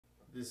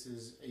This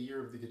is A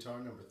Year of the Guitar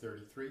number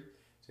 33.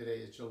 Today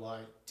is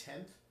July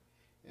 10th,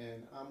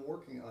 and I'm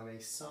working on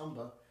a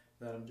samba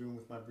that I'm doing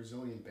with my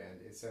Brazilian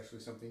band. It's actually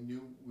something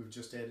new we've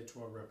just added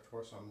to our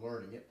repertoire, so I'm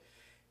learning it.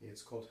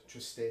 It's called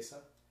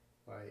Tristeza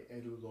by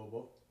Edu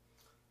Lobo.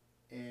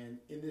 And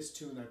in this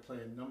tune I play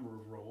a number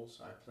of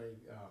roles. I play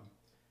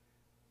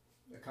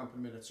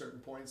accompaniment at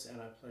certain points,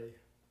 and I play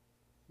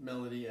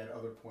melody at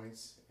other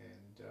points,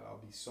 and I'll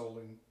be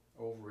soloing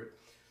over it.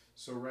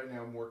 So right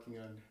now I'm working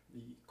on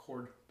the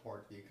chord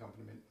part, the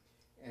accompaniment,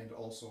 and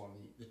also on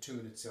the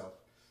tune itself.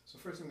 So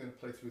first I'm going to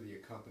play through the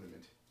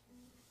accompaniment.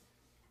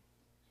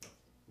 So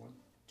 1,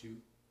 2,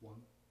 1,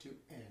 2,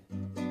 and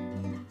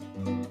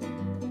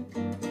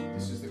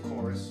this is the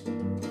chorus.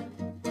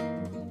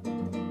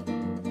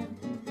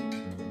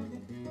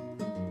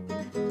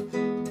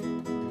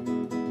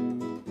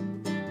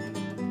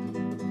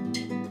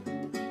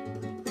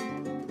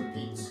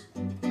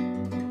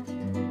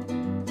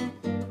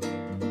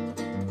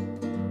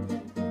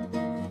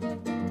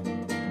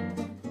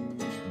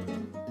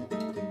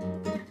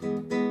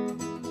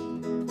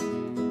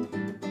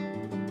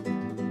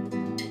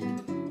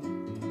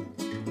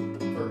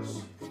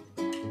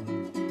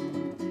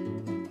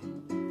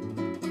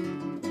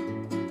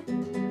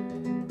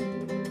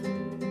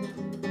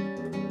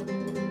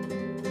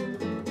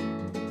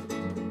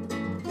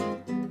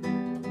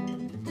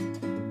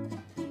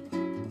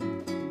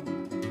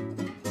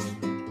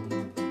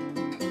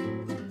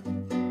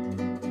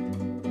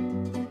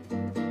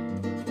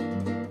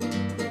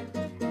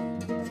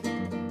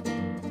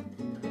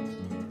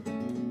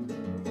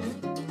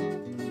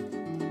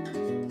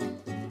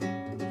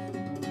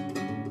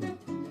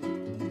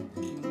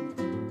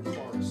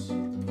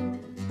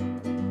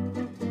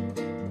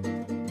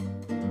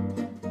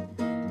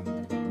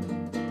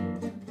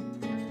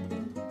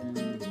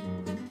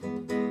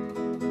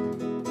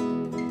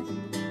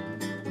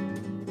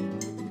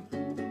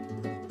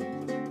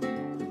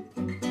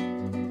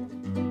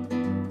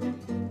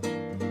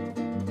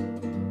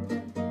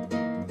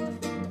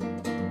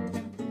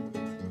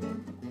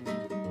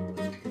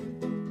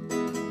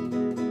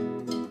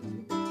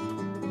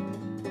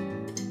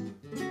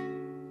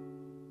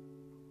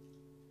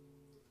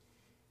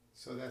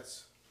 So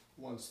that's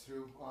once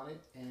through on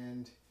it,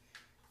 and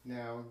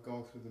now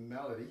going through the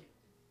melody,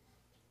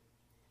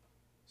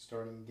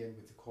 starting again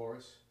with the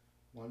chorus.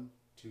 1,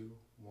 2,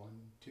 1,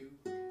 2.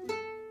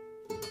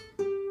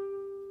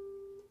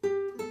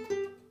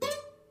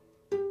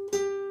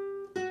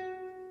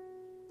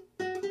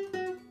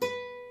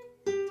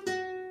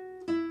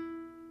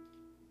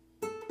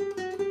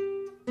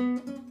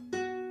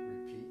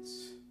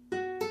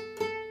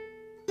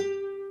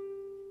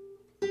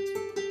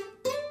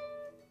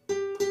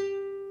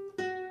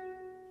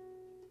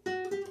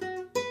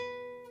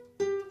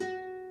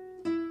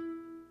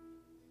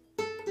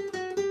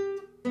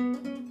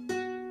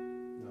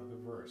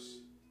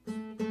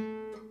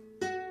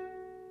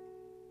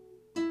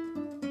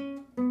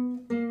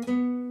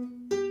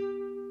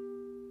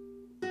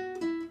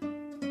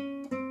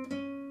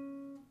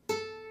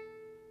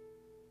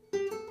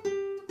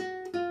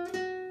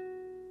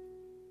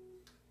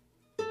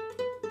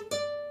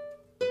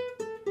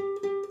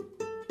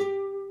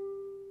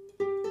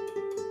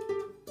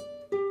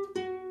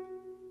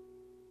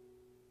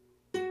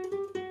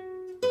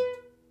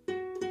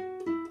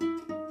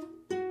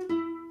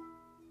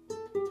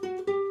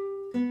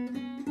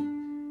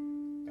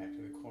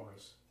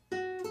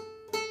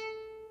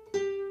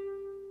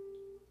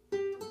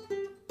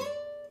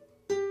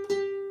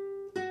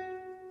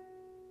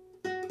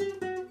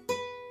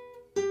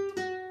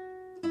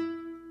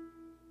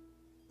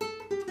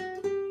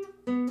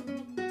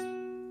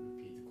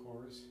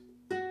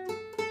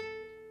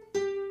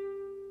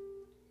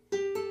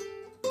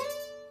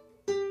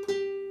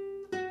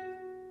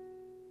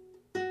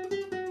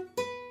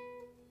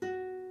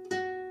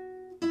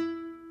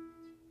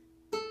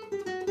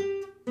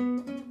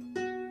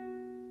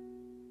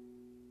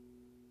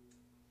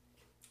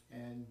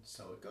 And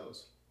so it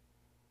goes.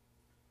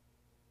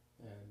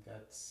 And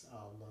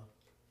I'll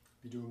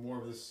be doing more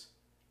of this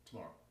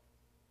tomorrow.